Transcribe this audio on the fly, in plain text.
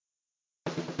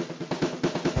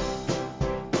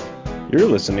You're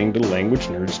listening to Language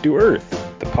Nerds Do Earth,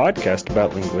 the podcast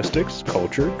about linguistics,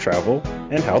 culture, travel,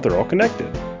 and how they're all connected.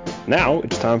 Now,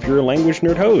 it's time for your language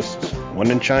nerd hosts.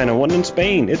 One in China, one in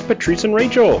Spain. It's Patrice and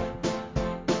Rachel.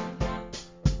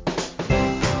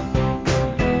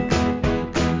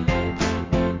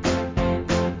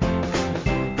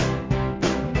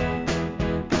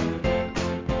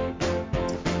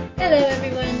 Hello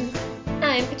everyone,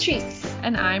 I'm Patrice.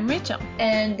 And I'm Rachel.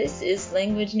 And this is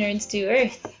Language Nerds Do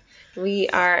Earth. We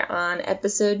are on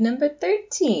episode number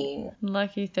 13.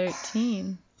 Lucky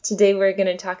 13. Today we're going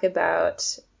to talk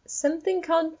about something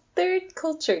called third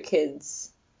culture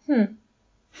kids.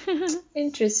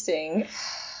 Interesting.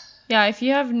 Yeah, if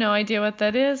you have no idea what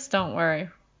that is, don't worry.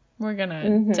 We're going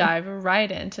to dive right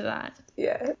into that.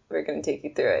 Yeah, we're going to take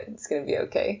you through it. It's going to be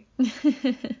okay.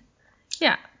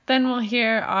 Yeah, then we'll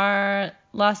hear our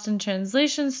Lost in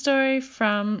Translation story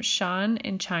from Sean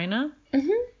in China.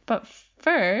 But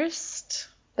first,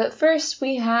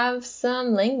 we have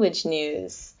some language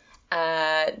news.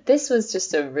 This was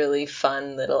just a really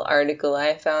fun little article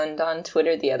I found on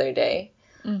Twitter the other day.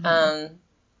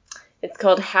 It's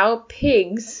called How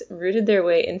Pigs Rooted Their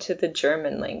Way into the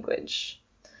German Language.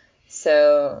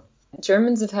 So,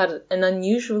 Germans have had an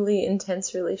unusually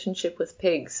intense relationship with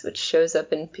pigs, which shows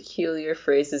up in peculiar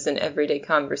phrases in everyday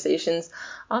conversations,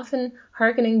 often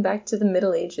harkening back to the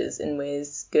Middle Ages in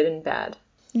ways good and bad.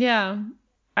 yeah,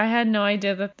 I had no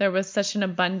idea that there was such an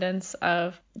abundance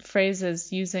of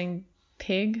phrases using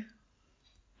pig.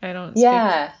 I don't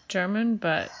speak German,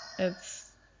 but it's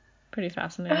pretty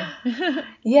fascinating.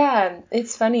 Yeah,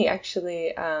 it's funny,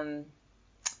 actually.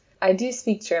 I do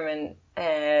speak German,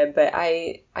 but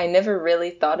I never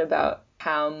really thought about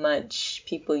how much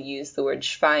people use the word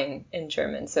Schwein in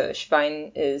German. So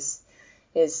Schwein is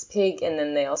pig, and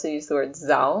then they also use the word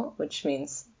Sau, which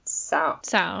means sow.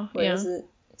 Sow, yeah. Is it?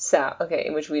 Sow,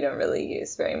 okay, which we don't really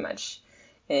use very much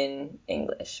in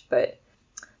English. But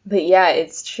yeah,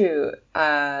 it's true.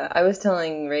 I was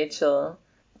telling Rachel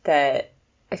that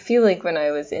I feel like when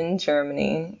I was in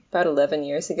Germany about 11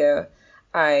 years ago,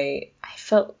 I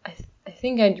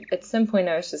think at some point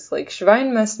I was just like,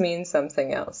 Schwein must mean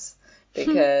something else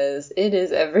because it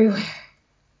is everywhere.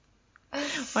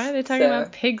 Why are they talking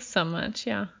about pigs so much?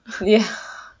 Yeah.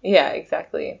 Yeah,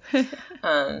 exactly.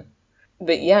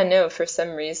 But yeah, no, for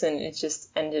some reason it just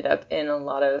ended up in a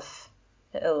lot of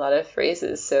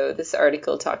phrases. So this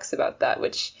article talks about that,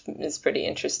 which is pretty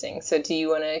interesting. So do you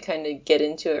want to kind of get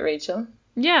into it, Rachel?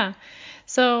 Yeah.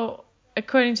 So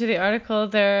according to the article,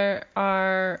 there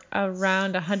are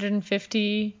around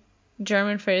 150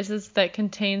 German phrases that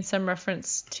contain some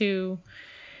reference to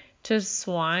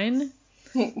swine,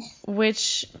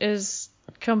 which is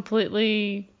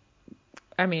completely,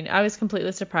 I was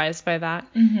completely surprised by that.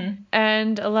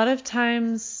 And a lot of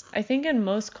times, I think in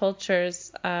most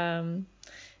cultures,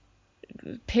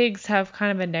 pigs have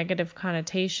kind of a negative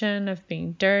connotation of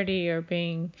being dirty or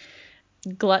being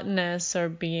gluttonous or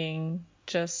being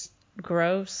just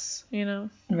gross, you know?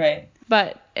 Right.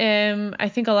 But I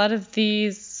think a lot of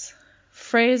these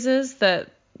phrases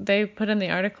that they put in the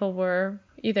article were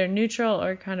either neutral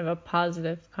or kind of a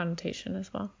positive connotation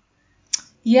as well.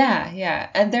 Yeah.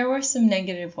 And there were some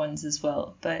negative ones as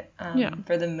well. But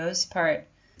for the most part,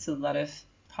 it's a lot of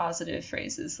positive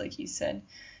phrases, like you said.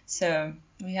 So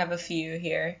we have a few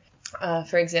here.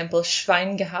 For example,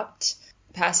 Schwein gehabt,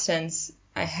 past tense,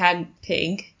 I had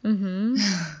pig. And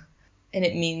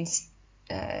it means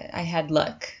I had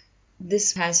luck.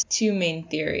 This has two main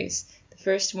theories. The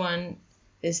first one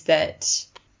is that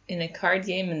in a card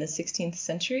game in the 16th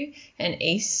century, an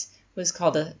ace was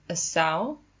called a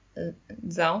sow,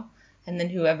 and then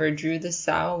whoever drew the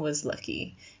sow was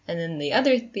lucky. And then the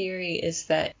other theory is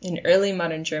that in early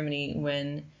modern Germany,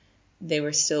 when they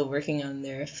were still working on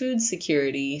their food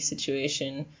security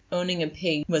situation, owning a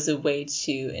pig was a way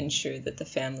to ensure that the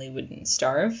family wouldn't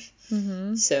starve.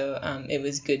 So it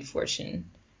was good fortune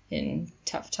in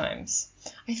tough times.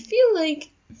 I feel like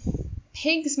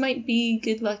pigs might be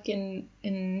good luck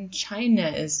in China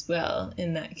as well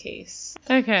in that case.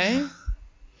 Okay.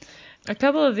 A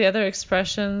couple of the other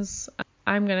expressions,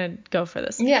 I'm going to go for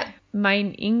this. Yeah.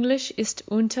 Mein Englisch ist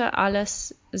unter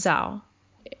alles Sau.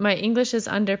 My English is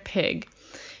under pig,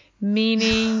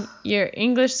 meaning your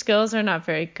English skills are not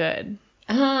very good.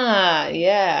 Ah,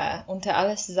 yeah. Unter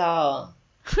alles Sau.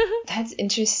 That's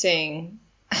interesting.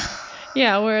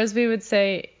 Yeah, whereas we would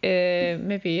say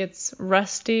maybe it's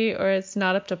rusty or it's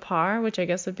not up to par, which I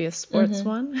guess would be a sports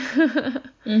one.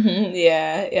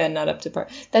 Yeah, not up to par.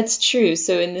 That's true.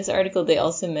 So in this article, they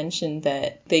also mentioned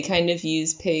that they kind of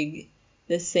use pig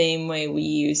the same way we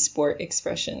use sport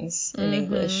expressions in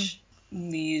English.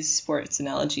 we use sports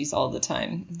analogies all the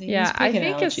time. I think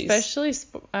analogies. Especially,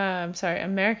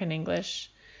 American English.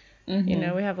 Mm-hmm. You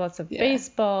know, we have lots of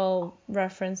baseball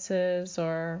references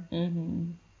or,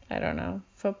 I don't know,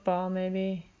 football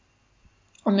maybe.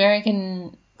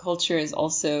 American culture is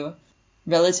also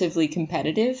relatively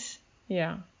competitive.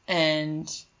 Yeah. And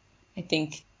I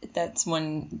think that's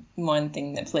one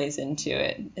thing that plays into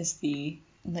it is the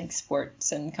like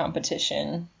sports and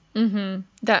competition. I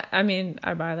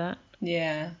buy that.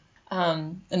 Yeah.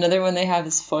 Another one they have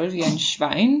is voll wie ein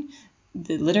Schwein.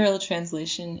 The literal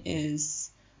translation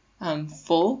is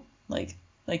full, like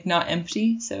not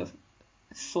empty, so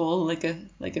full like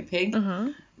a pig.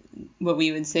 What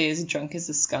we would say is drunk as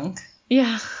a skunk.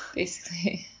 Yeah.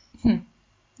 Basically.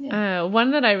 Yeah.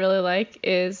 One that I really like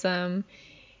is die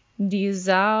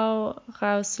Sau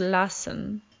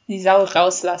rauslassen. Die Sau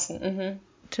rauslassen.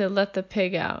 To let the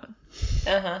pig out.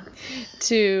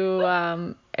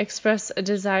 To express a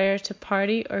desire to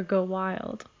party or go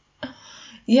wild.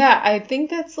 Yeah, I think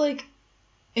that's like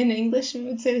in English we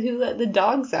would say who let the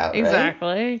dogs out, right?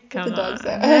 Exactly. Come on. Let the dogs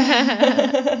out.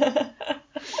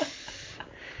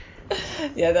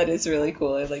 Yeah, that is really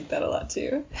cool. I like that a lot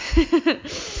too.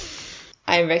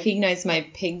 I recognize my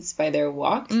pigs by their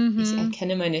walk. Ich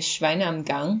erkenne meine Schweine am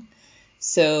Gang.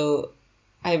 So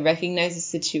I recognize a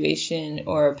situation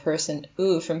or a person,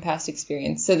 from past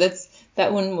experience. So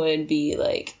that one would be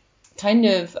like kind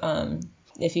of,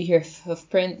 if you hear hoof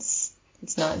prints,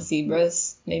 it's not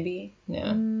zebras, maybe?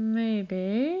 No.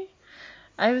 Maybe.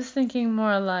 I was thinking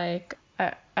more like,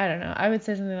 I don't know. I would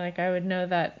say something like, I would know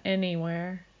that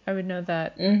anywhere. I would know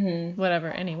that whatever,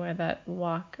 anywhere, that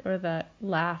walk or that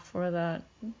laugh or that.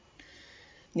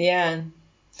 Yeah.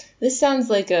 This sounds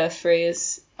like a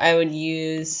phrase I would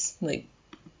use like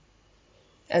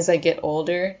as I get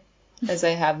older, as I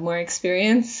have more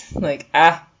experience. Like,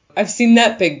 I've seen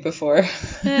that pig before.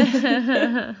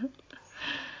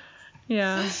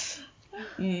 Yeah.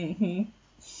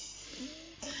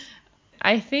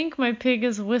 I think my pig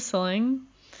is whistling.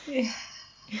 Yeah.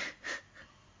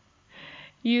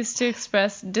 Used to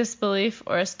express disbelief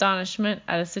or astonishment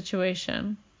at a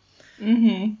situation.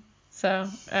 So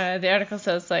the article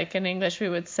says, like, in English we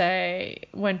would say,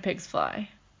 when pigs fly.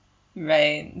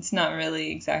 Right. It's not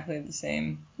really exactly the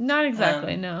same. Not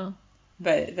exactly, no.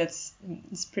 But it's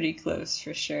pretty close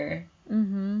for sure.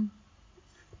 One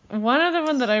other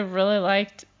one that I really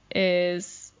liked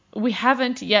is, we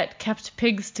haven't yet kept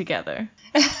pigs together.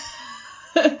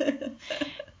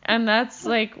 And that's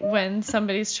like when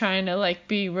somebody's trying to like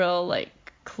be real like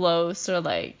close or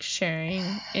like sharing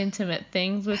intimate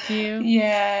things with you.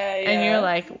 Yeah. And you're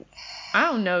like, I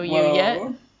don't know you yet.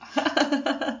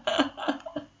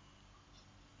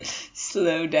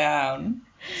 Slow down.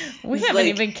 We haven't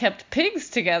even kept pigs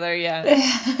together yet.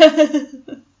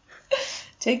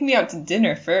 Take me out to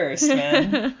dinner first,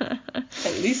 man.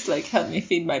 At least like help me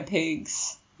feed my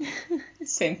pigs.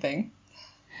 Same thing.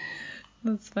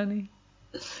 That's funny.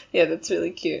 Yeah, that's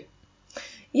really cute.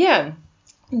 Yeah,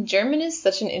 German is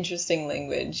such an interesting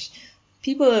language.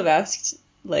 People have asked,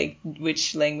 like,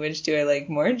 which language do I like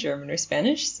more, German or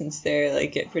Spanish, since they're,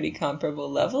 like, at pretty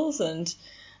comparable levels, and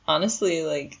honestly,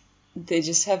 like, they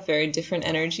just have very different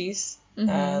energies.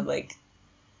 Like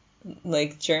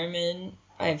German,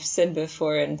 I've said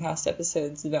before in past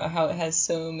episodes about how it has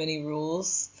so many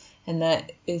rules, and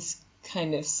that is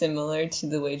kind of similar to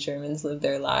the way Germans live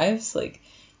their lives. Like,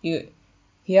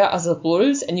 here are the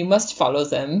rules and you must follow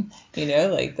them, you know,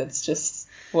 like that's just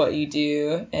what you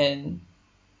do. And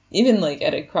even like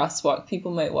at a crosswalk,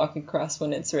 people might walk across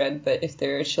when it's red, but if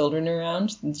there are children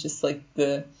around, it's just like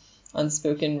the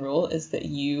unspoken rule is that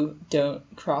you don't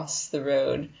cross the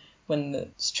road when the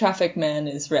traffic man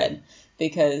is red,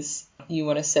 because you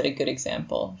want to set a good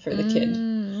example for the kid.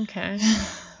 Okay.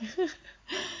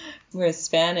 Whereas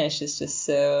Spanish is just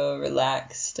so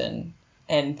relaxed, and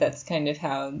that's kind of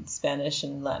how Spanish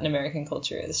and Latin American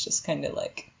culture is, just kind of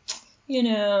like, you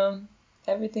know,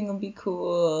 everything will be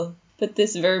cool. Put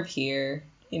this verb here,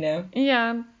 you know?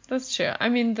 Yeah, that's true. I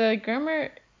mean, the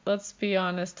grammar, let's be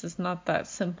honest, is not that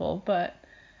simple, but...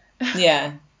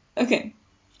 Yeah. Okay.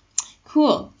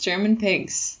 Cool. German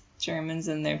pigs. Germans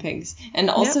and their pigs. And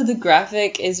also the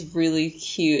graphic is really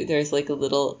cute. There's like a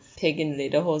little pig in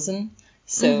lederhosen.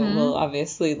 So we'll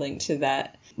obviously link to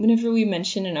that. Whenever we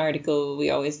mention an article, we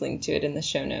always link to it in the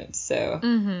show notes. So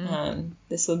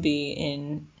this will be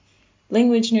in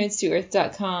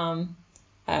languagenerdsdoearth.com,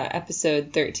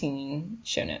 episode 13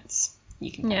 show notes.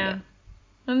 You can find it.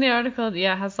 And the article,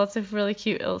 has lots of really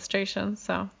cute illustrations,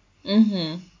 so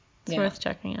it's worth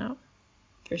checking out.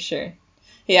 For sure.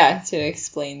 Yeah, to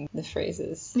explain the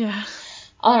phrases. Yeah.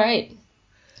 All right.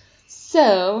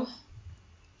 So,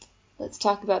 let's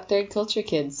talk about third culture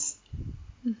kids.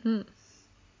 Mm-hmm.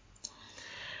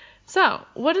 So,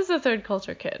 what is a third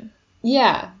culture kid?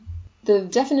 Yeah, the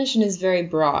definition is very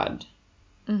broad,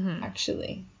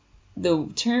 actually. The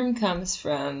term comes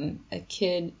from a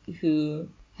kid who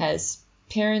has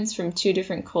parents from two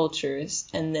different cultures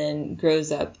and then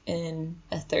grows up in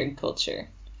a third culture.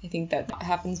 I think that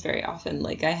happens very often.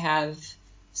 Like, I have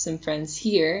some friends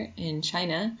here in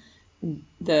China.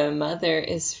 The mother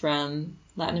is from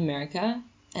Latin America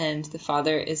and the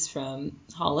father is from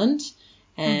Holland,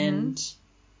 and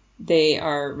they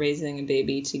are raising a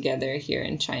baby together here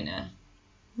in China.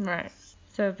 Right.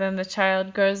 So then the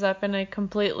child grows up in a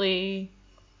completely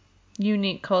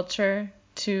unique culture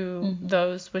to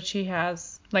those which he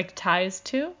has, like, ties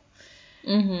to.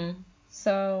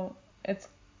 So it's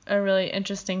a really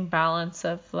interesting balance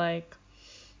of, like,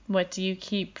 what do you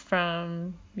keep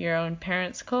from your own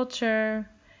parents' culture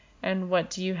and what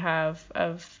do you have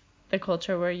of the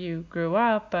culture where you grew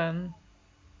up. And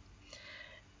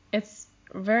it's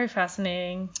very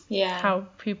fascinating how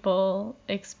people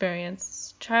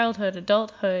experience childhood,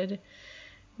 adulthood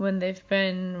when they've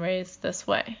been raised this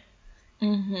way.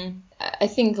 I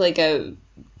think like a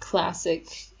classic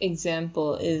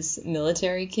example is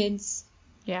military kids.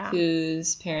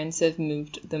 Whose parents have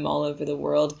moved them all over the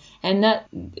world. And that,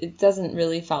 it doesn't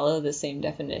really follow the same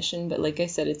definition, but like I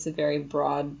said, it's a very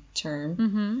broad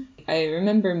term. I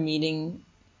remember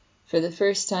for the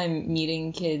first time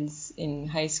meeting kids in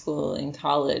high school and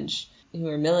college who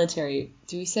are military.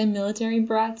 Do we say military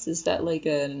brats? Is that like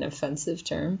an offensive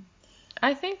term?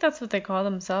 I think that's what they call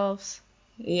themselves.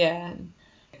 Yeah.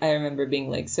 I remember being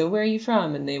like, so where are you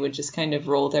from? And they would just kind of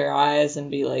roll their eyes and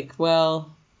be like,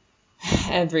 well,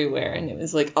 everywhere. And it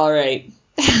was like, all right.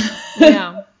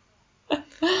 Yeah.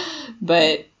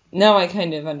 But now I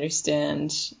kind of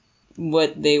understand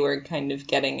what they were kind of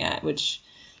getting at, which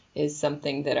is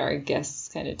something that our guests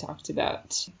kind of talked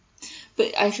about.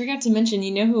 But I forgot to mention,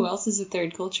 you know who else is a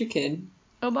third culture kid?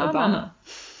 Obama.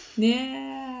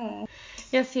 Yeah.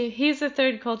 Yes, he's a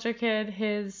third culture kid.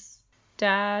 His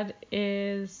dad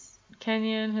is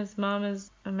Kenyan. His mom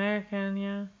is American,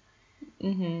 yeah.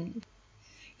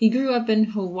 He grew up in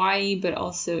Hawaii, but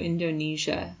also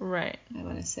Indonesia. Right. I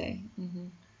want to say.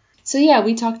 So yeah,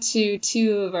 we talked to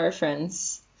two of our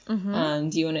friends. Do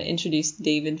you want to introduce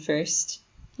David first?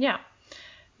 Yeah.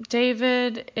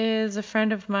 David is a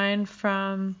friend of mine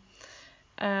from,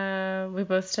 we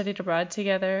both studied abroad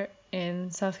together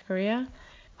in South Korea.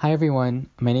 Hi everyone,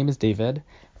 my name is David,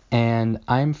 and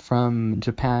I'm from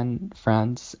Japan,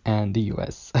 France, and the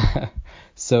US.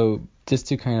 So just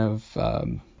to kind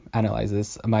of analyze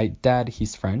this, my dad,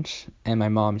 he's French, and my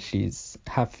mom, she's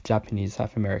half Japanese,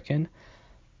 half American.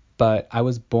 But I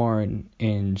was born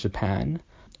in Japan.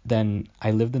 Then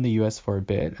I lived in the US for a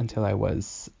bit until I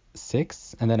was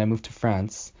 6, and then I moved to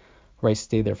France, where I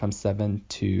stayed there from 7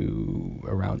 to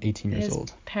around 18 years old.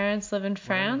 His parents live in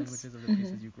France,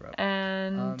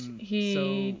 and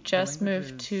he just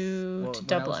moved to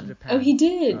Dublin. Japan, he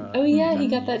did. He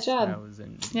got that job.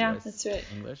 Yeah, that's right.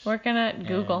 English, working at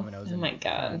Google. Oh my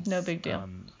God. No big deal.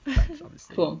 French,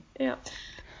 obviously. Cool. Yeah.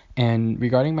 And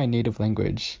regarding my native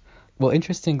language, well,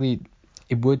 interestingly,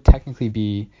 it would technically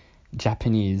be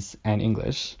Japanese and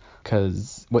English,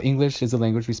 because English is a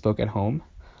language we spoke at home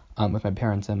with my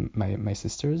parents and my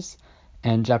sisters,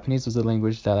 and Japanese was a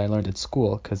language that I learned at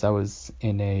school because I was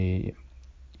in a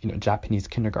Japanese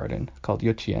kindergarten called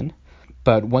Yochien.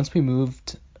 But once we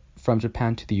moved from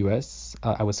Japan to the US,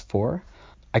 I was 4.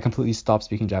 I completely stopped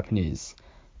speaking Japanese.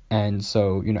 And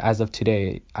so, as of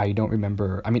today, I don't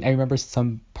remember. I mean, I remember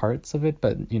some parts of it,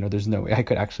 but, there's no way I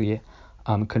could actually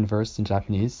converse in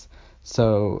Japanese.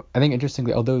 So I think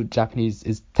interestingly, although Japanese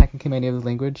is technically my native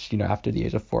language, after the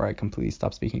age of 4, I completely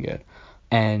stopped speaking it.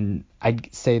 And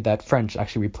I'd say that French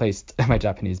actually replaced my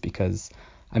Japanese because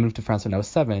I moved to France when I was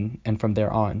 7, and from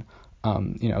there on,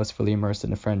 I was fully immersed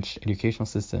in the French educational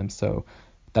system. So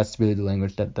that's really the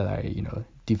language that I,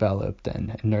 developed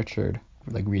and nurtured,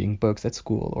 like reading books at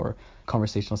school or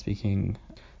conversational speaking,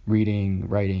 reading,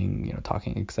 writing,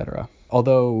 talking, etc.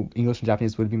 Although English and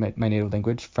Japanese would be my native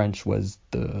language, French was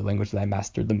the language that I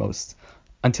mastered the most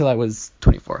until I was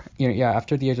 24.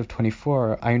 After the age of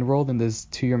 24, I enrolled in this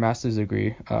 2-year master's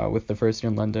degree with the first year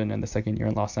in London and the second year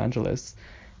in Los Angeles.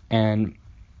 And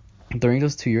during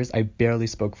those 2 years, I barely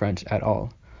spoke French at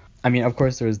all. I mean, of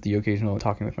course, there was the occasional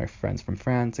talking with my friends from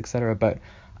France, etc. But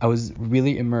I was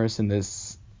really immersed in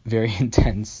this very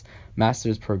intense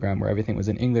master's program where everything was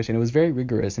in English, and it was very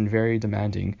rigorous and very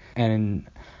demanding. And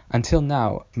until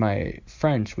now, my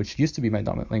French, which used to be my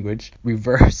dominant language,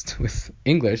 reversed with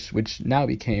English, which now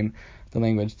became the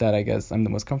language that I guess I'm the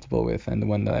most comfortable with and the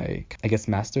one that I guess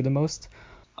master the most.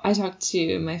 I talked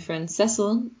to my friend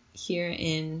Cecil here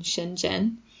in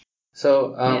Shenzhen.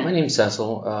 So my name's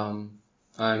Cecil.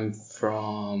 I'm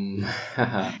from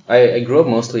I grew up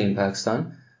mostly in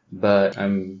Pakistan, but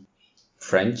I'm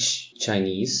French,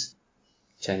 Chinese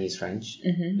French.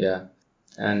 Yeah.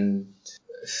 And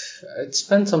I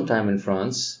spent some time in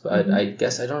France, but I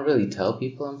guess I don't really tell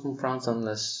people I'm from France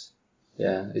unless,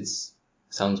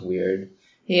 sounds weird.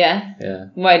 Yeah? Yeah.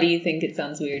 Why do you think it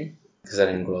sounds weird? Because I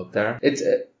didn't grow up there. It's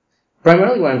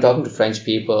primarily when I'm talking to French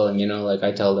people, and like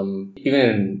I tell them, even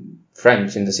in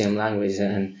French, in the same language,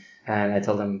 and I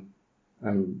tell them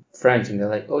I'm French, and they're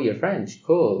like, "Oh, you're French,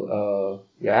 cool.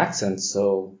 Your accent's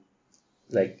so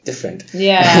like different."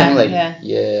 Yeah. I'm like,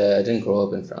 yeah, I didn't grow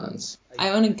up in France.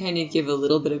 I want to kind of give a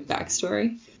little bit of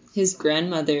backstory. His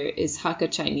grandmother is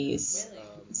Hakka Chinese.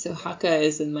 So Hakka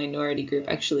is a minority group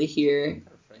actually here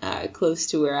close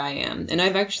to where I am. And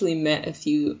I've actually met a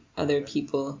few other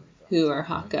people who are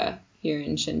Hakka here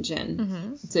in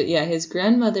Shenzhen. So yeah, his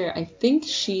grandmother, I think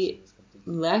she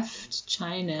left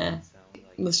China.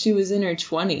 Well, she was in her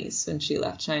 20s when she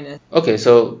left China. Okay,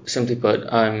 so simply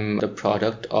put, I'm the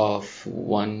product of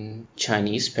one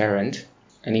Chinese parent.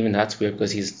 And even that's weird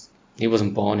because he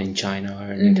wasn't born in China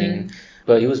or anything.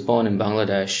 But he was born in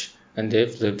Bangladesh. And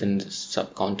they've lived in the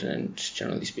subcontinent,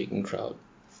 generally speaking, throughout.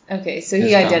 Okay, so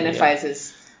he identifies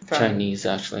as from... Chinese,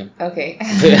 actually. Okay.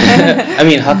 I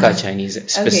mean, Hakka Chinese,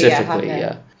 specifically, okay,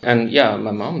 yeah. And yeah,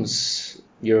 my mom's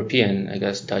European, I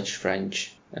guess, Dutch,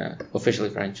 French, officially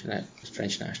French,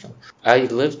 French national. I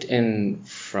lived in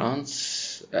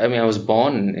France. I mean, I was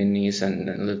born in Nice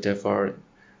and lived there for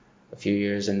a few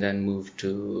years and then moved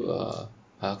to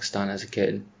Pakistan as a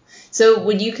kid. So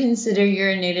would you consider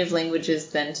your native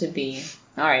languages then to be...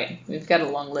 All right, we've got a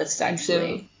long list,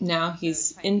 actually. So now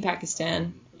he's in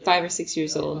Pakistan, 5 or 6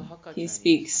 years old. He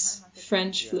speaks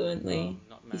French fluently.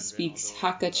 He speaks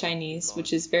Hakka Chinese,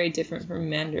 which is very different from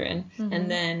Mandarin.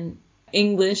 And then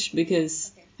English,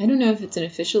 because I don't know if it's an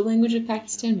official language of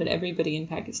Pakistan, but everybody in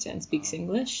Pakistan speaks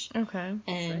English. Okay.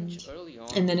 And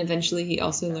then eventually he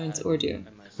also learns Urdu.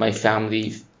 My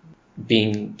family,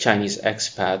 being Chinese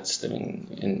expats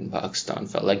living in Pakistan,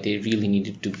 felt like they really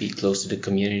needed to be close to the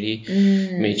community.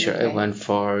 Made sure I went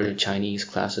for Chinese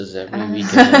classes every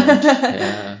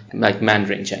weekend, like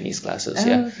Mandarin Chinese classes.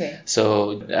 Okay.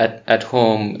 So at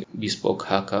home we spoke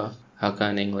Hakka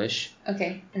and English.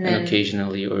 Okay. And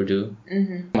occasionally Urdu.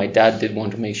 My dad did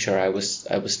want to make sure I was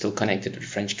still connected to the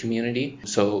French community.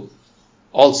 So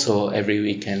also every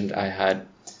weekend I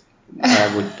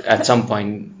would at some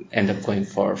point end up going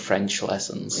for French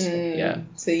lessons.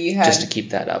 So you had just to keep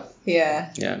that up.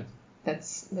 Yeah.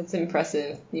 That's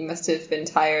impressive. You must have been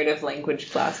tired of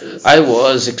language classes. I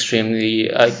was extremely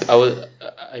I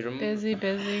remember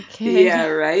busy kid. Yeah,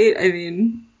 right? I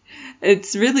mean,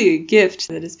 it's really a gift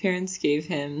that his parents gave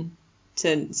him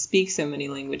to speak so many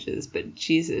languages, but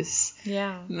Jesus.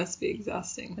 Yeah. It must be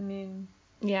exhausting. I mean,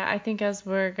 yeah, I think as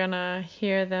we're gonna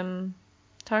hear them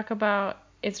talk about,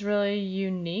 it's really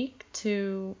unique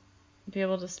to be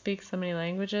able to speak so many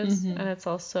languages, and it's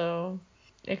also,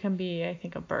 it can be, I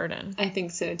think, a burden. I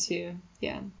think so too,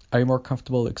 yeah. Are you more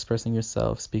comfortable expressing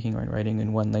yourself, speaking or writing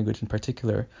in one language in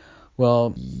particular?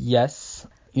 Well, yes.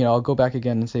 I'll go back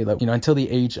again and say that, until the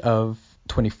age of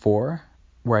 24,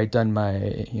 where I'd done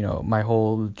my, my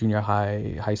whole junior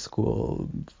high school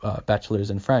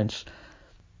bachelor's in French.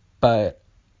 But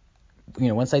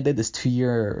once I did this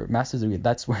 2-year master's degree,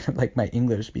 that's where like my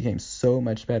English became so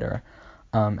much better.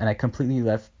 And I completely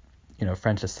left,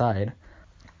 French aside.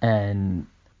 And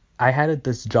I had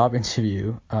this job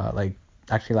interview,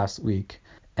 actually last week,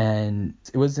 and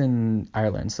it was in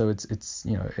Ireland. So it's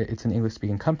an English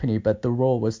speaking company, but the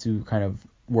role was to kind of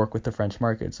work with the French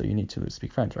market. So you need to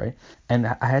speak French, right? And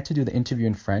I had to do the interview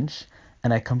in French,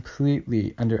 and I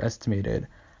completely underestimated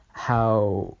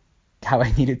how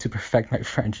I needed to perfect my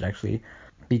French, actually,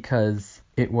 because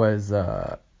it was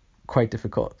quite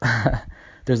difficult.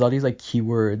 There's all these like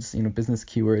keywords, business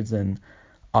keywords and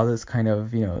all this kind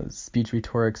of, speech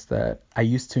rhetorics that I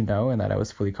used to know and that I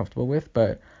was fully comfortable with,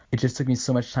 but it just took me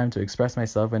so much time to express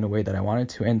myself in a way that I wanted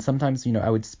to. And sometimes, I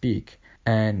would speak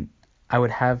and I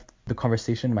would have the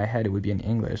conversation in my head, it would be in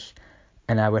English,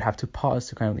 and I would have to pause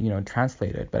to kind of,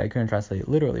 translate it, but I couldn't translate it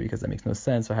literally because that makes no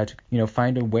sense. So I had to,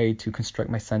 find a way to construct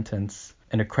my sentence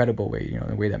in a credible way,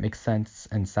 in a way that makes sense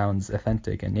and sounds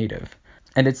authentic and native.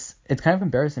 And it's kind of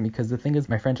embarrassing because the thing is,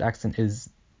 my French accent is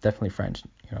definitely French.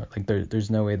 You know, like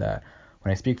there's no way that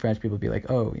when I speak French, people be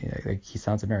like, oh, you know, like he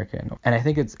sounds American. And I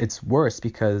think it's worse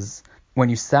because when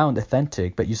you sound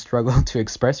authentic but you struggle to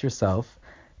express yourself,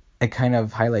 it kind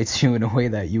of highlights you in a way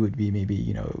that you would be maybe,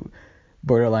 you know,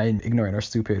 borderline ignorant or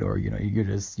stupid, or, you know,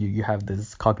 you have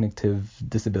this cognitive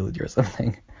disability or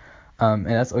something. And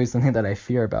that's always something that I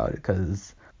fear about,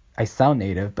 because I sound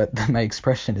native, but my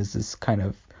expression is just kind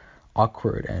of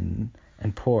awkward and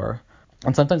poor.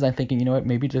 And sometimes I'm thinking, you know what,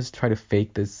 maybe just try to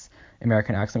fake this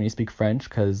American accent when you speak French,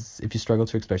 because if you struggle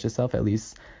to express yourself, at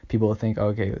least people will think, oh,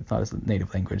 okay, it's not his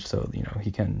native language, so, you know,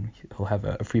 he'll have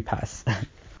a free pass.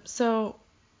 So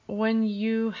when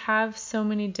you have so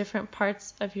many different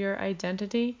parts of your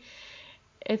identity,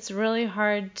 it's really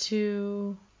hard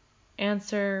to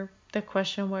answer the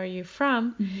question, where are you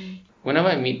from? Mm-hmm. Whenever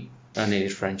I meet a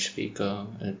native French speaker,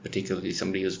 and particularly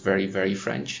somebody who's very, very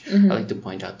French, Mm-hmm. I like to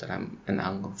point out that I'm an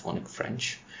anglophonic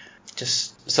French,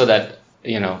 just so that,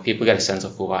 you know, people get a sense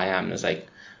of who I am. It's like,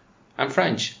 I'm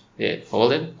French. Yeah,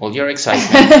 hold your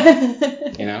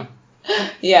excitement, you know?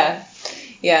 Yeah.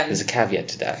 There's a caveat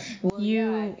to that.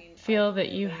 You feel that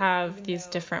you have these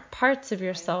different parts of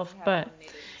yourself, but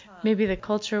maybe the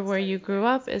culture where you grew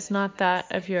up is not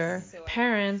that of your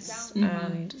parents, Mm-hmm.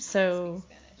 and so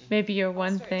maybe you're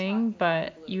one thing,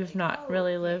 but you've not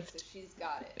really lived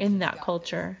in that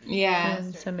culture. Yeah.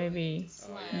 And so maybe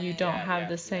you don't have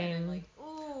the same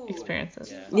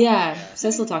experiences. Yeah,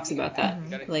 Cecil talks about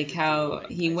that, like how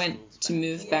he went to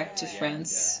move back to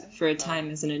France for a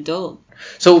time as an adult.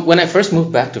 So when I first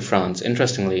moved back to France,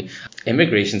 interestingly,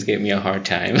 immigrations gave me a hard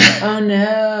time. Oh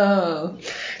no,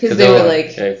 because they were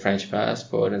like French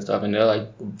passport and stuff, and they're like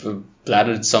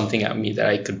blattered something at me that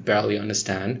I could barely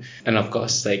understand. And of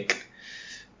course, like,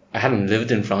 I hadn't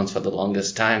lived in France for the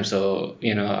longest time, so,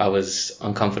 you know, I was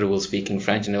uncomfortable speaking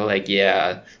French, and they were like,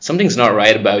 yeah, something's not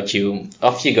right about you,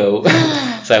 off you go.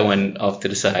 So I went off to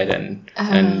the side, and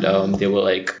they were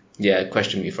like, yeah,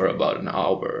 questioned me for about an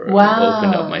hour. Wow.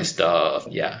 Opened up my stuff.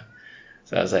 Yeah.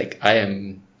 So I was like, I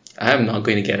am not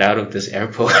going to get out of this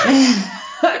airport.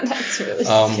 That's really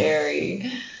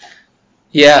scary.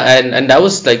 Yeah, and that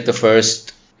was like the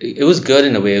first, it was good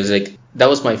in a way. It was like, that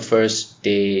was my first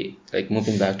day, like,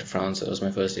 moving back to France. That was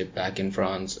my first day back in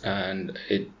France, and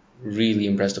it really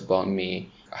impressed upon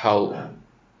me how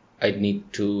I'd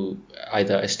need to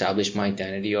either establish my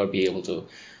identity or be able to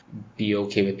be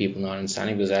okay with people not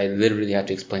understanding, because I literally had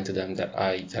to explain to them that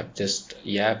I have just,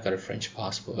 I've got a French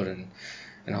passport and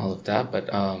all of that, but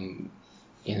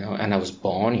you know, and I was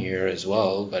born here as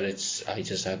well, but I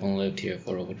haven't lived here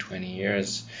for over 20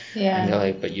 years. Yeah. And they're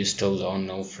like, but you still don't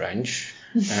know French?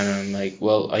 And I'm like,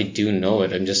 well, I do know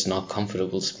it, I'm just not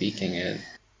comfortable speaking it.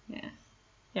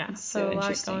 Yeah, so a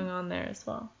lot going on there as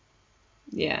well.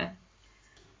 Yeah.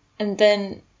 And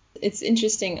then it's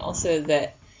interesting also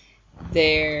that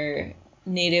their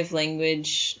native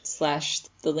language /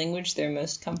 the language they're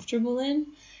most comfortable in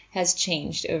has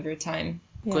changed over time.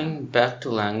 Yeah. Going back to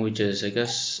languages, I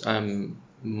guess I'm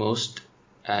most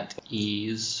at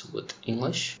ease with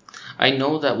English. I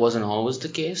know that wasn't always the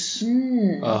case.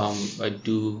 I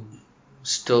do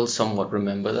still somewhat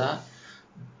remember that.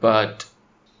 But,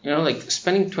 you know, like,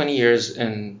 spending 20 years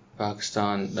in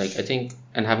Pakistan, like, I think,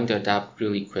 and having to adapt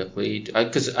really quickly,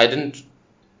 because I didn't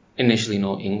initially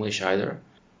know English either.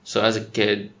 So as a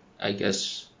kid, I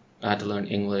guess I had to learn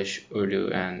English, Urdu,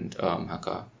 and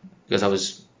Hakka, because I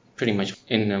was pretty much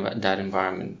in that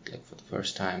environment, like, for the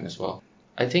first time as well.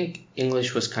 I think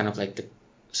English was kind of like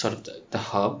the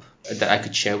hub that I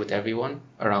could share with everyone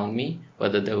around me,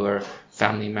 whether they were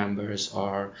family members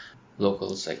or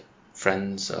locals, like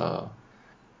friends.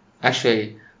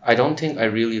 Actually, I don't think I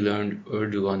really learned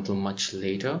Urdu until much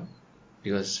later,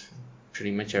 because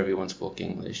pretty much everyone spoke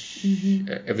English.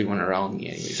 Everyone around me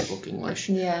anyway spoke English.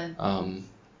 Yeah.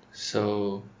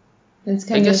 So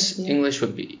It's I guess English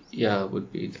would be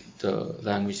the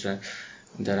language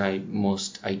that I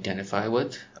most identify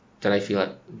with, that I feel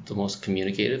like the most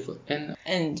communicative in.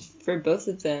 And for both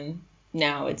of them,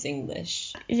 now it's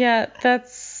English. Yeah,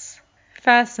 that's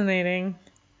fascinating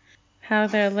how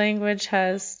their language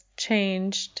has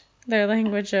changed, their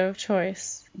language of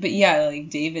choice. But yeah, like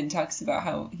David talks about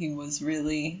how he was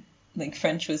really, like,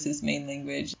 French was his main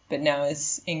language, but now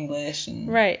it's English.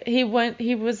 Right. He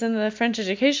was in the French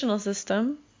educational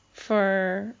system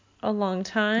for a long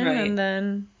time, right. And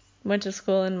then went to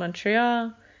school in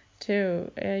Montreal,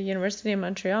 to a university in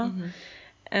Montreal,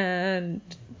 and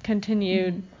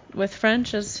continued with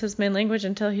French as his main language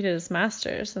until he did his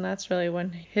master's, and that's really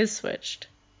when his switched.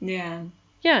 Yeah.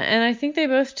 Yeah, and I think they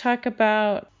both talk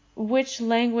about which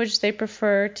language they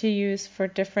prefer to use for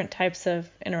different types of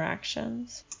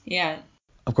interactions. Yeah.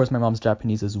 Of course, my mom's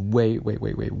Japanese is way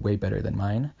better than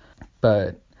mine.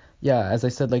 But yeah, as I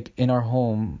said, like in our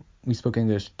home, we spoke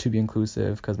English to be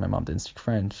inclusive because my mom didn't speak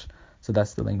French. So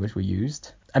that's the language we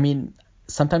used. I mean,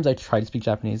 sometimes I try to speak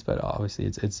Japanese, but obviously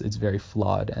it's very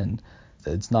flawed and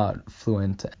it's not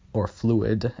fluent or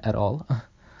fluid at all.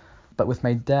 But with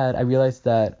my dad, I realized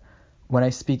that when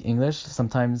I speak English,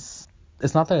 sometimes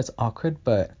it's not that it's awkward,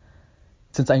 but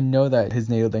since I know that his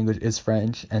native language is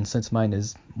French, and since mine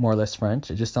is more or less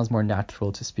French, it just sounds more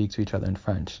natural to speak to each other in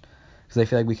French. Because I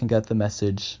feel like we can get the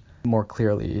message more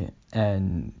clearly,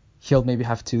 and he'll maybe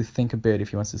have to think a bit if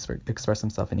he wants to express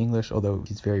himself in English, although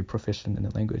he's very proficient in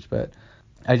the language. But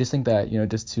I just think that,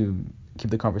 just to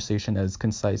keep the conversation as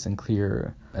concise and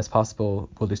clear as possible,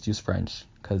 we'll just use French,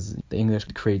 because the English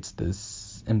creates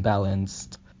this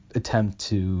imbalanced attempt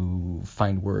to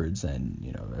find words,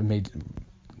 and,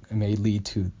 it may lead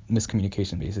to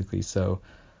miscommunication, basically. So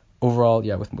overall,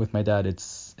 yeah, with my dad,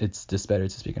 it's just better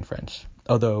to speak in French.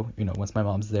 Although, once my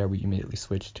mom's there, we immediately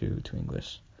switch to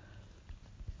English.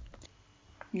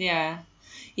 Yeah,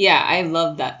 I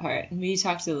love that part. We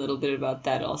talked a little bit about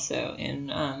that also in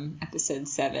episode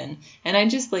 7, and I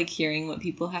just like hearing what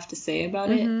people have to say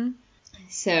about it.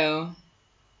 So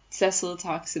Cecil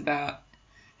talks about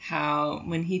how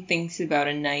when he thinks about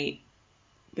a night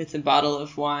with a bottle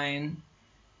of wine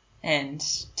and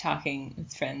talking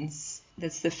with friends,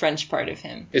 that's the French part of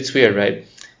him. It's weird, right?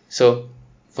 So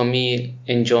for me,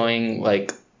 enjoying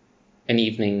like an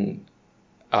evening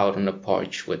out on the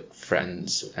porch with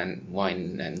friends and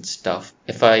wine and stuff,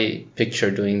 if I picture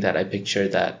doing that, I picture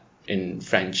that in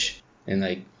French. In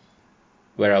like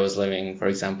where I was living, for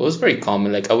example, it was very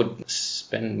common. Like I would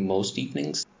spend most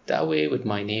evenings that way with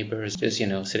my neighbors, just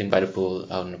sitting by the pool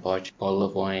out on the porch, bottle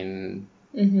of wine,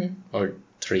 or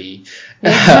 3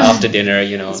 after dinner,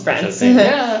 Friends.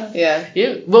 Yeah.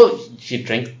 Well, you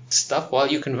drink stuff while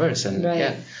you converse, and right.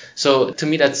 Yeah. So to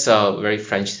me, that's a very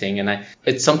French thing, and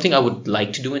it's something I would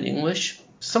like to do in English. For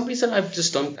some reason, I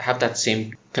just don't have that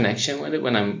same connection with it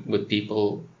when I'm with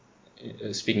people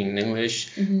speaking in English.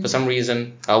 For some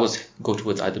reason, I always go to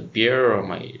with either beer or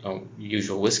my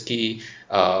usual whiskey,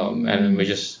 and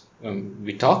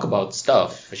we talk about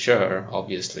stuff, for sure.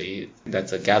 Obviously,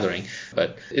 that's a gathering,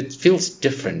 but it feels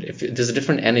different. There's a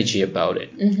different energy about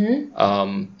it.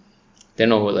 There are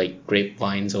no like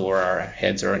grapevines over our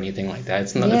heads or anything like that.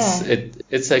 It's not. Yeah.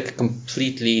 It's like a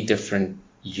completely different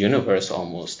universe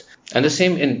almost. And the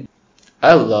same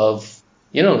I love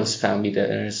those family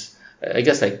dinners. I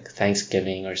guess like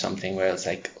Thanksgiving or something, where it's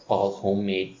like all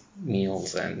homemade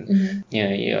meals, and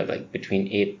like between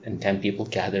 8 and 10 people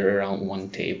gather around one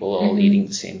table, all eating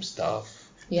the same stuff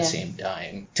at the same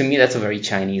time. To me, that's a very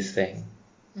Chinese thing.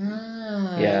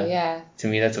 Yeah. To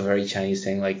me, that's a very Chinese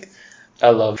thing. Like, I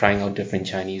love trying out different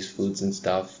Chinese foods and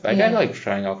stuff. Like, I like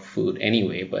trying out food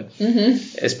anyway, but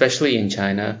especially in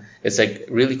China, it's like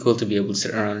really cool to be able to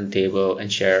sit around a table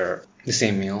and share the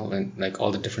same meal and like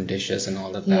all the different dishes and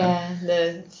all of that. Yeah,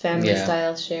 the family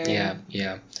style sharing.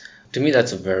 Yeah. To me,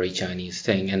 that's a very Chinese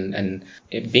thing. And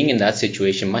being in that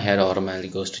situation, my head automatically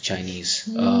goes to Chinese,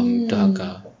 to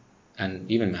Hakka, and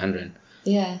even Mandarin.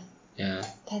 Yeah. Yeah.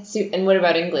 And what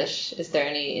about English? Is there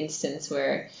any instance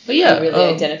where you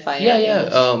really identify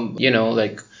English?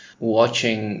 Like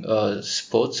watching a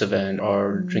sports event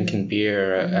or drinking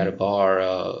beer at a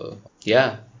bar.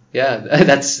 Yeah,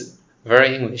 that's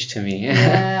very English to me.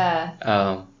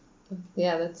 Yeah.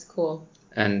 Yeah, that's cool.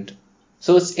 And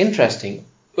so it's interesting.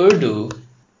 Urdu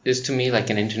is to me like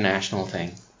an international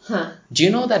thing. Huh. Do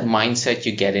you know that mindset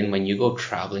you get in when you go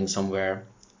traveling somewhere?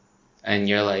 And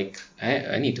you're like,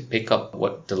 I need to pick up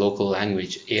what the local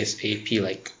language ASAP,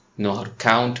 like know how to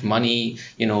count money,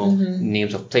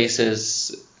 names of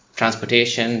places,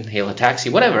 transportation, hail a taxi,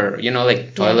 whatever,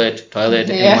 like toilet.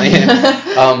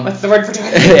 Yeah. What's the word for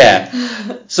toilet? Yeah.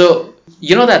 So,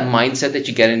 that mindset that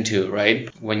you get into, right,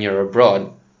 when you're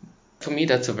abroad. For me,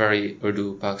 that's a very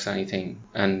Urdu Pakistani thing.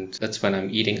 And that's when I'm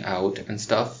eating out and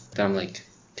stuff, that I'm like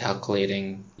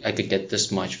calculating, I could get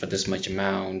this much for this much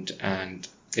amount, and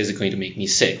is it going to make me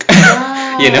sick?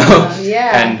 Yeah.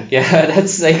 And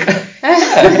that's like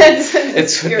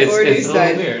it's your Urdu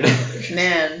side. Weird.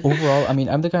 Man. Overall, I mean,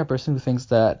 I'm the kind of person who thinks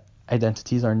that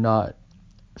identities are not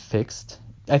fixed.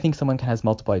 I think someone has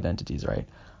multiple identities, right?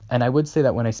 And I would say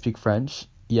that when I speak French,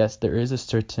 yes, there is a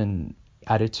certain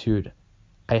attitude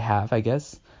I have, I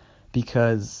guess,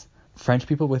 because French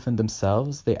people within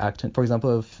themselves, they act, for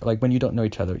example, if like when you don't know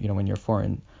each other, when you're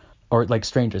foreign, or like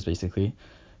strangers, basically,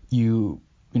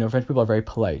 French people are very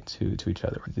polite to each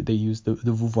other. They use the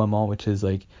vouvoiement, which is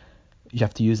like you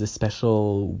have to use a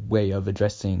special way of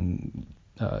addressing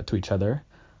to each other.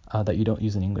 that you don't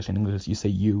use in English. In English, you say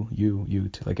you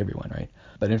to like everyone, right?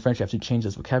 But in French, you have to change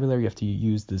this vocabulary. You have to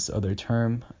use this other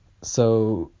term.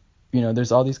 So,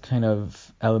 there's all these kind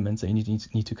of elements that you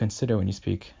need to consider when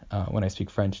I speak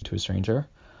French to a stranger.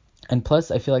 And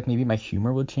plus, I feel like maybe my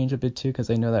humor will change a bit too, because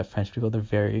I know that French people, they're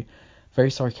very,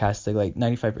 very sarcastic. Like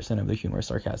 95% of the humor is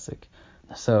sarcastic.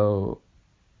 So,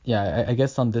 yeah, I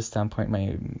guess on this standpoint,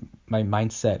 my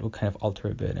mindset will kind of alter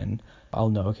a bit, and I'll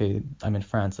know, okay, I'm in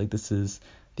France. Like, this is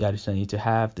the attitude I need to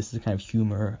have. This is the kind of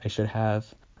humor I should have.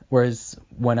 Whereas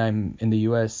when I'm in the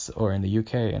US or in the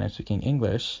UK and I'm speaking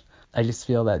English, I just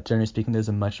feel that generally speaking, there's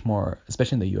a much more,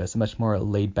 especially in the US, a much more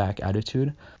laid back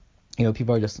attitude.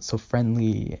 People are just so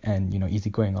friendly and,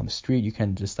 easygoing on the street. You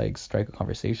can just like strike a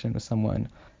conversation with someone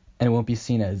and it won't be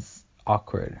seen as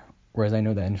awkward. Whereas I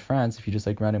know that in France, if you just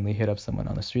like randomly hit up someone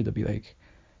on the street, they'll be like,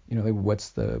 like what's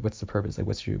the purpose? Like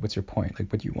what's your point?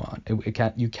 Like what do you want?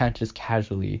 You can't just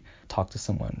casually talk to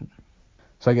someone.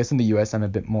 So I guess in the US, I'm a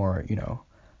bit more,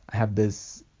 I have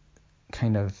this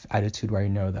kind of attitude where I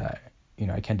know that,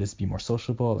 I can just be more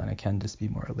sociable and I can just be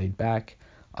more laid back,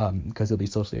 because it'll be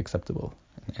socially acceptable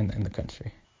in the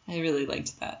country. I really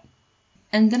liked that.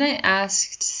 And then I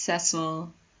asked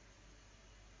Cecil,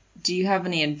 do you have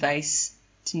any advice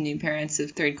to new parents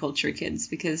of third culture kids?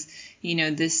 Because,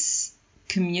 this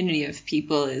community of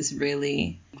people is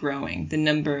really growing. The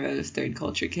number of third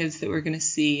culture kids that we're going to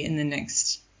see in the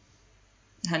next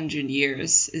 100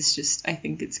 years is just, I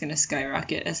think it's going to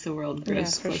skyrocket as the world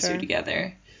grows closer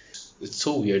together. It's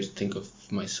so weird to think of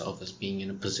myself as being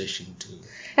in a position to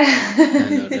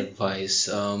hand out advice.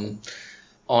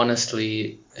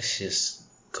 Honestly, it's just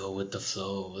go with the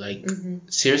flow. Like,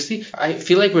 seriously, I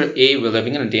feel like we're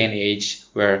living in a day and age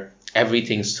where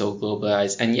everything's so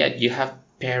globalized, and yet you have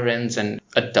parents and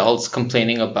adults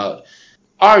complaining about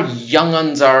our young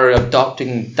ones are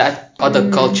adopting that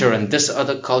other culture and this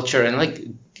other culture, and like,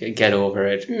 get over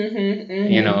it.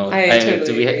 I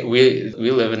totally agree.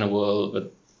 We live in a world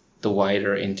with the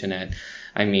wider internet.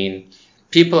 I mean,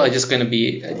 people are just going to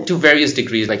be, to various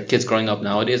degrees, like kids growing up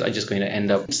nowadays are just going to end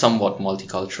up somewhat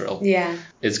multicultural. Yeah.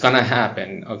 It's going to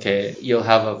happen, okay? You'll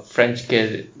have a French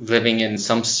kid living in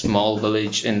some small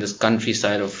village in this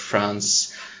countryside of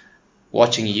France,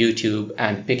 watching YouTube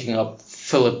and picking up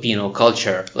Filipino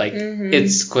culture. Like,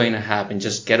 it's going to happen.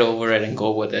 Just get over it and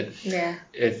go with it. Yeah.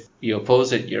 If you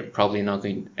oppose it, you're probably not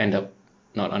going to end up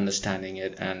not understanding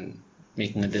it and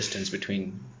making a distance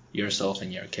between yourself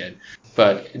and your kid.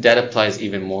 But that applies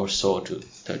even more so to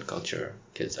third culture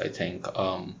kids, I think,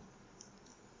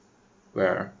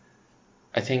 where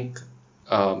I think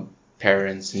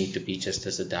parents need to be just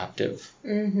as adaptive,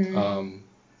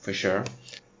 for sure.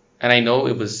 And I know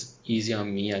it was easy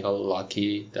on me. I got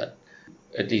lucky that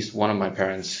at least one of my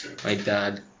parents, my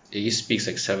dad, he speaks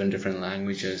like 7 different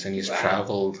languages and he's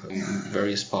traveled in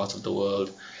various parts of the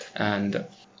world. And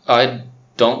I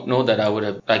don't know that I would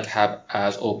have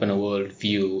as open a world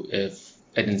view if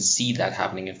I didn't see that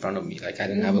happening in front of me. Like, I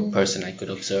didn't have a person I could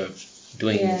observe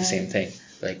doing the same thing,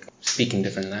 like speaking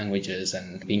different languages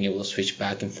and being able to switch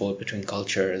back and forth between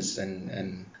cultures.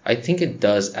 And I think it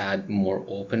does add more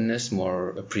openness, more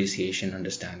appreciation,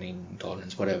 understanding,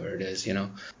 tolerance, whatever it is,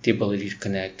 the ability to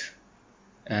connect.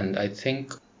 And I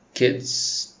think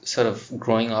kids sort of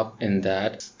growing up in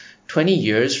that, 20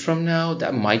 years from now,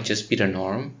 that might just be the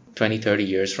norm. 20, 30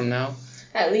 years from now.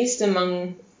 At least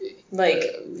among, like,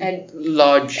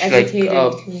 large, educated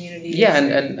communities. Yeah,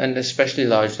 and especially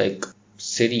large, like,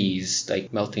 cities,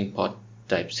 like melting pot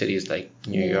type cities like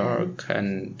New York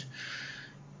and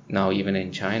now even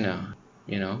in China,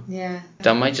 Yeah.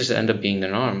 That might just end up being the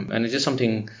norm. And it's just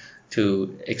something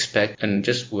to expect and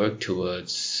just work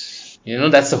towards.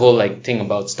 That's the whole like thing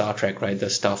about Star Trek, right? The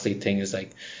Starfleet thing is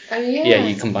like,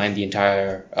 you combine the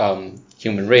entire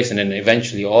human race, and then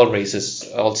eventually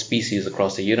all species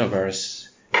across the universe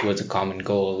towards a common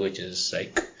goal, which is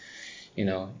like, in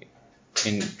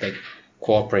like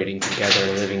cooperating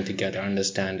together, living together,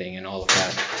 understanding, and all of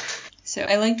that. So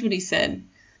I liked what he said.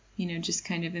 Just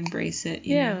kind of embrace it.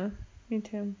 You know? Me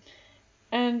too.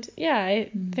 And I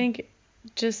think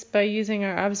just by using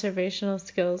our observational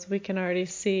skills, we can already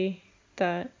see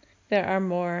that there are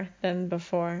more than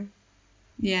before.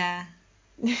 Yeah.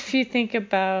 If you think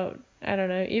about, I don't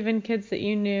know, even kids that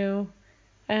you knew,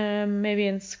 maybe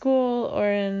in school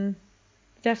or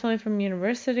definitely from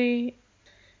university,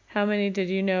 how many did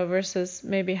you know versus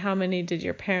maybe how many did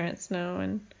your parents know?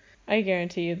 And I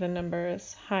guarantee you the number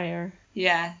is higher.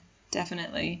 Yeah,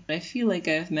 definitely. I feel like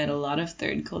I've met a lot of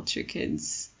third culture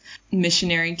kids,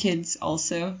 missionary kids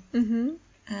also.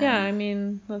 I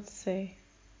mean, let's see.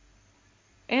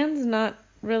 Anne's not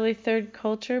really third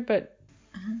culture, but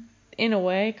in a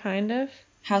way, kind of.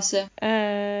 How so?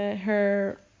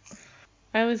 I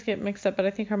always get mixed up, but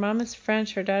I think her mom is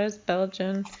French, her dad is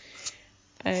Belgian.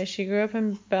 She grew up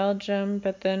in Belgium,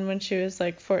 but then when she was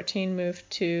like 14, moved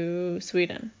to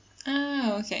Sweden.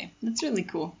 Oh, okay. That's really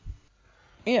cool.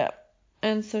 Yeah.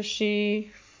 And so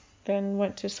she then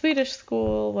went to Swedish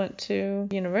school, went to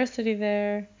university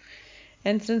there.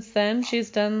 And since then,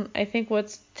 she's done, I think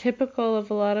what's typical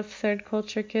of a lot of third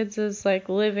culture kids is like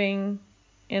living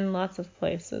in lots of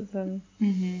places and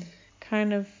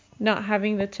kind of not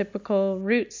having the typical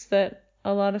roots that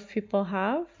a lot of people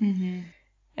have.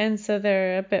 And so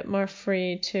they're a bit more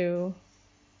free to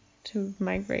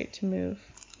migrate, to move.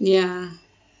 Yeah.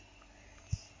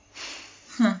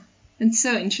 Huh. It's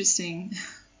so interesting.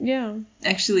 Yeah.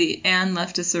 Actually, Anne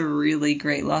left us a really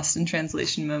great Lost in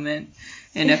Translation moment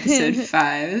in episode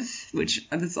 5, which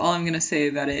that's all I'm going to say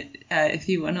about it. If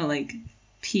you want to, like,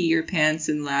 pee your pants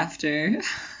in laughter,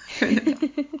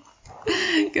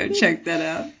 go check that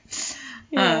out.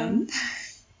 Yeah.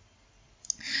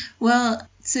 Well,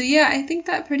 so yeah, I think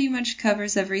that pretty much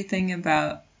covers everything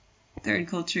about third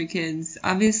culture kids.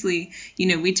 Obviously,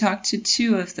 we talked to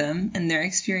 2 of them, and their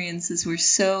experiences were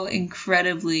so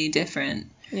incredibly different.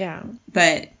 Yeah.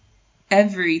 But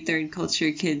every third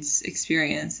culture kid's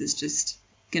experience is just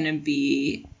going to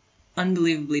be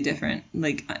unbelievably different,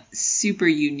 like super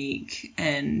unique.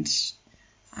 And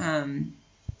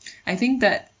I think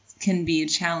that can be a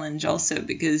challenge also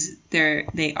because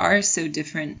they are so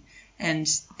different and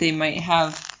they might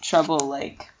have trouble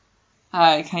like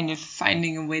kind of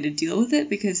finding a way to deal with it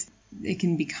because it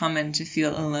can be common to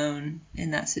feel alone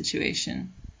in that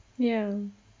situation. Yeah.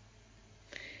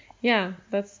 Yeah,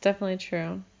 that's definitely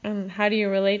true. And how do you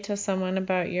relate to someone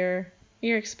about your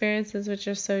experiences, which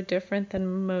are so different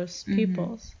than most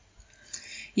people's?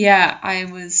 Yeah, I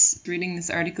was reading this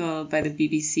article by the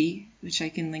BBC, which I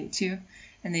can link to,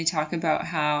 and they talk about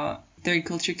how third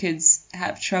culture kids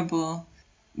have trouble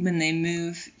when they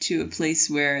move to a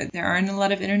place where there aren't a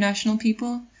lot of international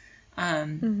people. I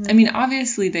mean,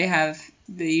 obviously they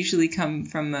usually come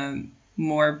from a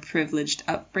more privileged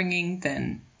upbringing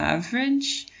than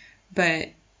average, but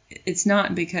it's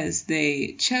not because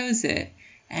they chose it,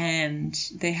 and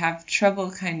they have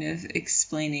trouble kind of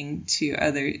explaining to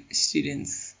other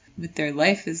students what their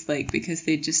life is like because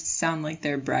they just sound like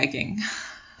they're bragging.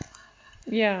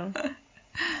 Yeah.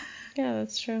 Yeah,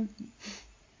 that's true.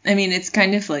 I mean, it's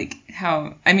kind of like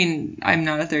I'm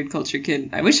not a third culture kid.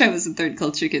 I wish I was a third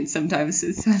culture kid sometimes.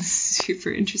 It sounds super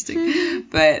interesting.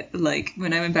 But, like,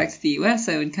 when I went back to the U.S.,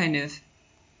 I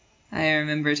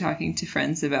remember talking to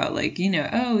friends about, like,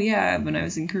 oh, yeah, when I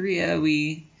was in Korea,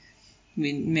 we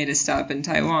made a stop in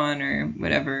Taiwan or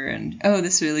whatever. And, oh,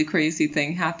 this really crazy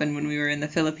thing happened when we were in the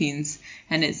Philippines.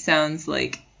 And it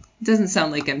doesn't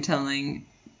sound like I'm telling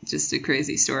just a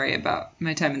crazy story about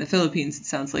my time in the Philippines. It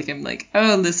sounds like I'm like,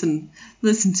 oh, listen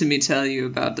to me tell you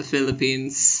about the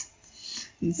Philippines.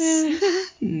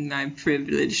 It's my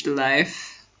privileged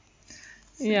life.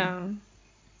 So. Yeah.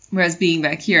 Whereas being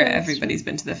back here, everybody's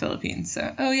been to the Philippines.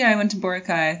 So, oh yeah, I went to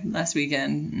Boracay last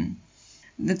weekend. And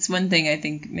that's one thing I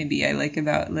think maybe I like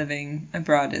about living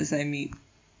abroad is I meet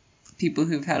people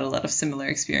who've had a lot of similar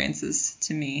experiences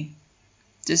to me,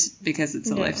 just because it's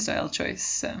a lifestyle choice.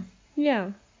 So.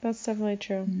 Yeah. That's definitely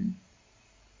true.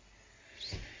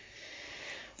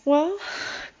 Well,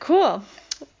 cool.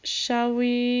 Shall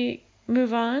we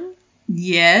move on?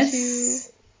 Yes.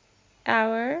 To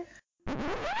our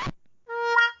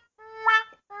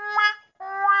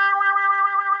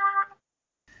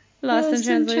Lost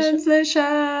in Translation.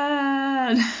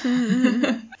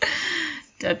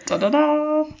 Da, da, da,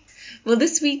 da. Well,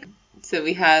 this week, so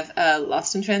we have a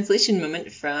Lost in Translation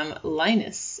moment from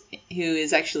Linus, who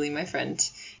is actually my friend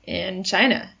in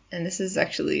China. And this is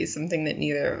actually something that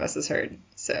neither of us has heard.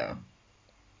 So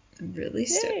I'm really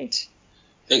stoked.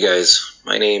 Hey guys,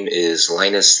 my name is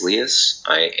Linus Lias.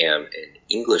 I am an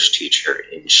English teacher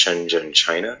in Shenzhen,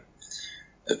 China.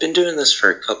 I've been doing this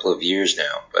for a couple of years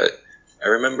now, but I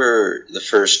remember the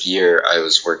first year I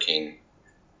was working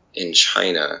in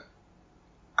China,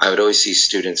 I would always see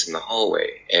students in the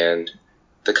hallway, and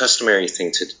the customary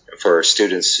thing for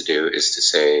students to do is to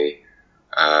say,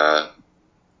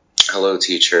 hello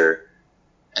teacher,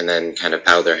 and then kind of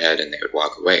bow their head and they would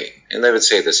walk away. And they would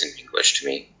say this in English to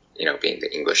me, being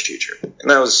the English teacher. And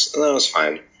that was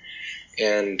fine.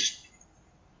 And,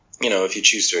 if you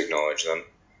choose to acknowledge them,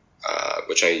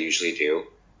 which I usually do,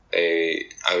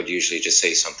 I would usually just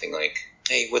say something like,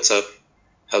 hey, what's up?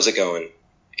 How's it going?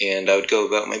 And I would go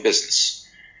about my business.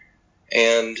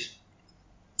 And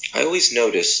I always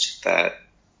noticed that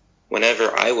whenever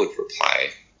I would reply,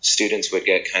 students would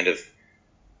get kind of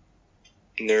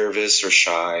nervous or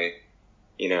shy,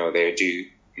 you know, they would do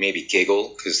maybe giggle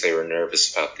because they were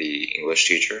nervous about the English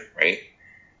teacher, right?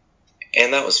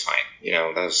 And that was fine. You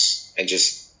know, I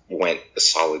just went a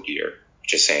solid year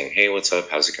just saying, hey, what's up?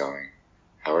 How's it going?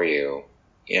 How are you?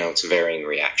 You know, to varying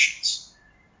reactions.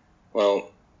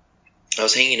 Well, I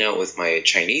was hanging out with my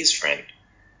Chinese friend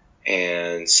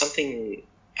and something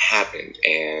happened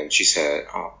and she said,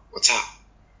 oh, what's up?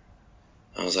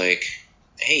 I was like,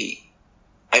 hey,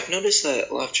 I've noticed that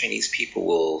a lot of Chinese people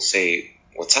will say,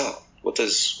 what's up? What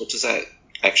does that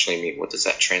actually mean? What does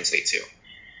that translate to?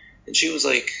 And she was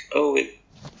like, oh,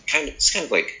 it's kind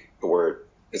of like the word,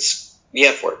 it's the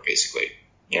F word, basically,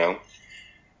 you know?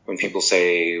 When people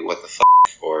say, what the fuck,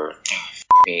 or, oh,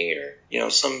 fuck me, or, you know,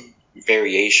 some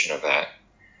variation of that,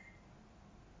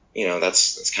 you know,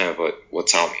 that's kind of what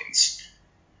Tao means.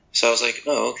 So I was like,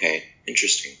 oh, okay,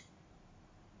 interesting.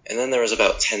 And then there was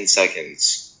about 10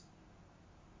 seconds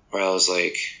where I was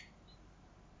like,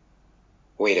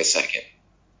 wait a second.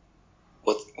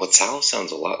 What Tao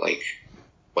sounds a lot like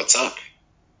what's up?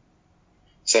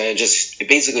 So it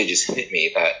basically just hit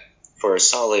me that for a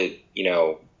solid, you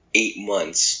know, 8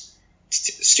 months,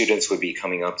 students would be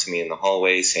coming up to me in the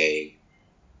hallway saying,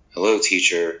 hello,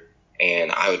 teacher.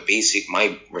 And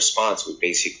my response would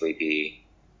basically be,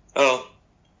 oh,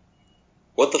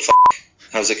 what the fuck?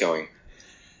 How's it going?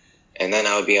 And then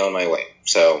I would be on my way.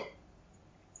 So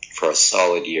for a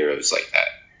solid year, it was like that.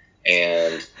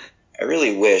 And I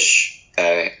really wish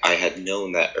that I had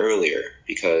known that earlier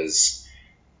because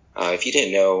if you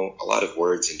didn't know, a lot of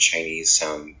words in Chinese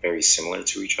sound very similar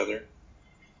to each other.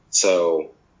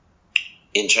 So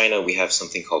in China, we have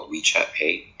something called WeChat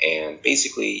Pay, and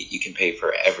basically you can pay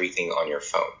for everything on your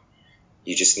phone.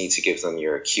 You just need to give them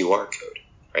your QR code,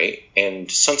 right?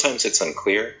 And sometimes it's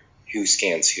unclear who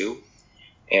scans who.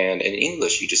 And in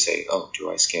English, you just say, oh, do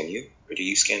I scan you or do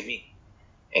you scan me?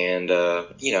 And,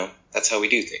 you know, that's how we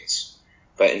do things.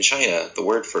 But in China, the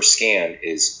word for scan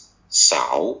is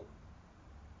sao.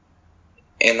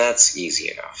 And that's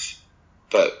easy enough.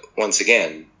 But once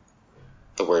again,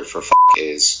 the word for fuck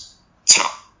is tao.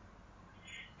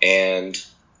 And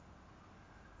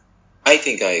I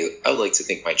would like to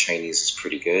think my Chinese is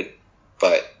pretty good,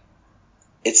 but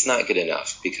it's not good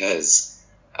enough because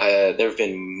there have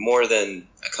been more than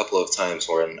a couple of times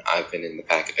when I've been in the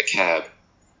back of a cab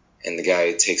and the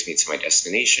guy takes me to my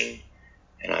destination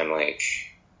and I'm like,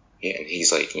 yeah, and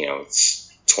he's like, you know, that's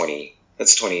 $20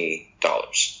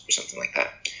 or something like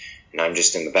that. And I'm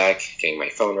just in the back getting my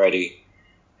phone ready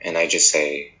and I just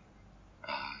say,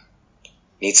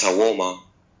 你找我吗?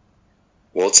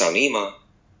 我找你吗?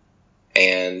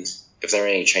 And if there are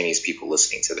any Chinese people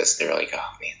listening to this, they're like,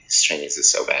 oh man, this Chinese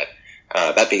is so bad.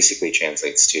 That basically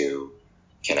translates to,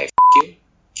 can I f*** you?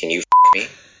 Can you f*** me?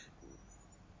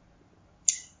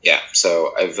 Yeah,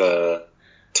 so I've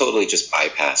totally just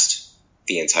bypassed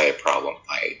the entire problem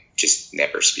by just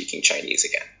never speaking Chinese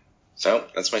again. So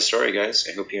that's my story, guys.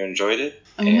 I hope you enjoyed it.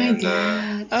 Oh my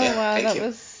god! Oh wow, that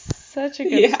was such a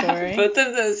good story. Both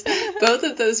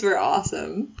of those were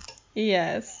awesome.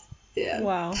 Yes. Yeah.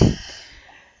 Wow.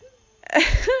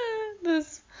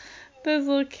 those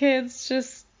little kids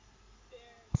just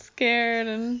scared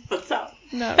and what's up?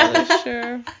 Not really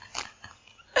sure.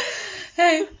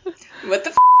 Hey, what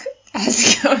the f***?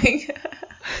 How's it going?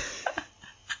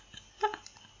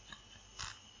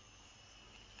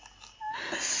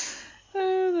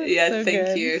 Yeah, so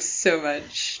thank you so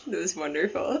much. That was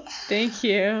wonderful. Thank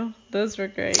you. Those were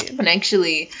great. And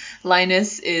actually,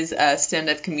 Linus is a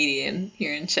stand-up comedian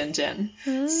here in Shenzhen.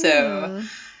 So,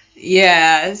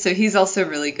 yeah, so he's also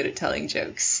really good at telling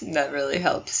jokes. That really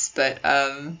helps. But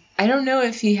I don't know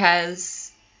if he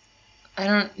has... I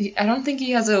don't think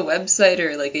he has a website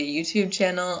or like a YouTube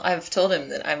channel. I've told him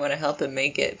that I want to help him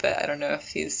make it, but I don't know if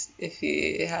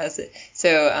he has it.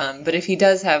 So, but if he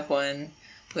does have one,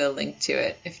 we'll link to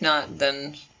it. If not,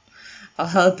 then I'll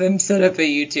help him set up a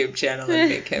YouTube channel and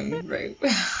make him right.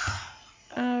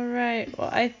 All right. Well,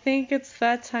 I think it's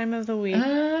that time of the week.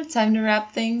 Time to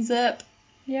wrap things up.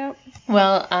 Yep.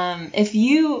 Well, if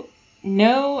you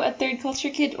know a third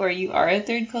culture kid, or you are a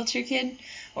third culture kid,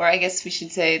 or I guess we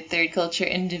should say third culture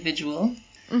individual,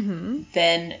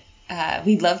 then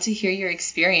we'd love to hear your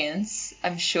experience.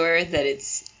 I'm sure that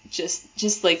it's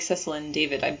just like Cecil and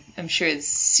David. I'm sure it's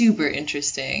super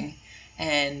interesting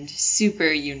and super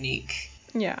unique.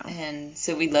 Yeah. And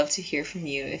so we'd love to hear from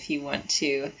you. If you want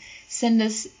to send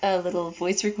us a little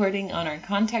voice recording on our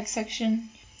contact section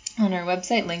on our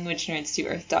website,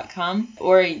 languagenerdsdoearth.com,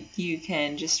 or you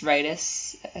can just write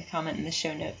us a comment in the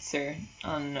show notes or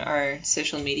on our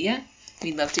social media.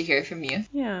 we'd love to hear from you.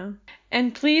 Yeah.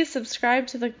 And please subscribe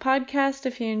to the podcast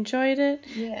if you enjoyed it.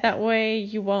 Yeah. That way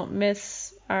you won't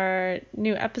miss our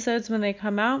new episodes when they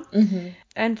come out. Mm-hmm.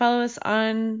 And follow us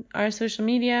on our social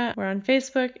media. We're on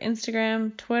Facebook,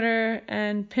 Instagram, Twitter,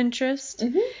 and Pinterest.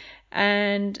 Mm-hmm.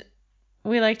 And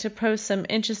we like to post some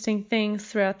interesting things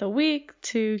throughout the week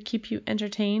to keep you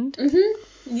entertained.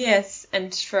 Mm-hmm. Yes,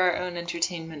 and for our own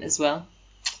entertainment as well.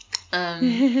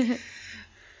 And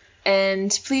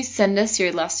please send us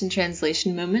your Lost in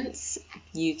Translation moments.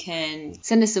 You can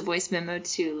send us a voice memo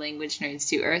to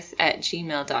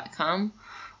languagenerdsdoearth@gmail.com,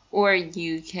 or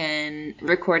you can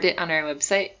record it on our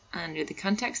website under the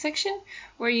contact section,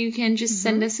 or you can just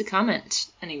send us a comment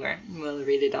anywhere, and we'll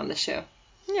read it on the show.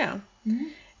 Yeah. Mm-hmm.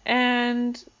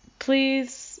 And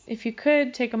please, if you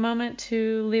could, take a moment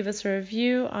to leave us a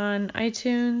review on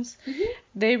iTunes. Mm-hmm.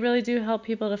 They really do help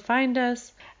people to find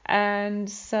us. And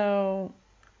so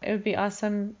it would be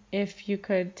awesome if you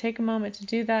could take a moment to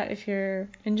do that if you're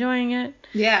enjoying it.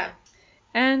 Yeah.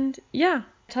 And yeah,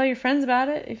 tell your friends about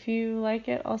it if you like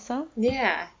it also.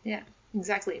 Yeah,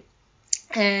 exactly.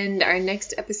 And our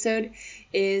next episode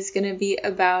is going to be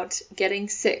about getting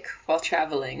sick while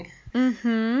traveling.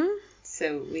 Mm-hmm.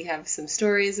 So we have some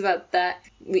stories about that.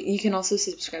 You can also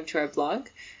subscribe to our blog.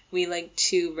 We like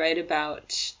to write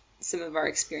about some of our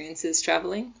experiences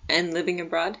traveling and living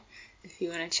abroad. If you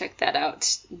want to check that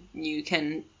out, you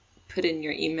can put in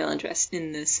your email address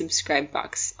in the subscribe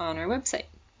box on our website.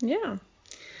 Yeah.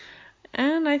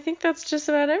 And I think that's just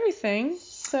about everything.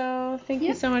 So thank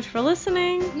you so much for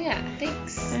listening. Yeah,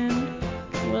 thanks. And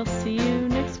we'll see you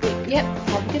next week. Yep,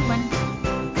 have a good one.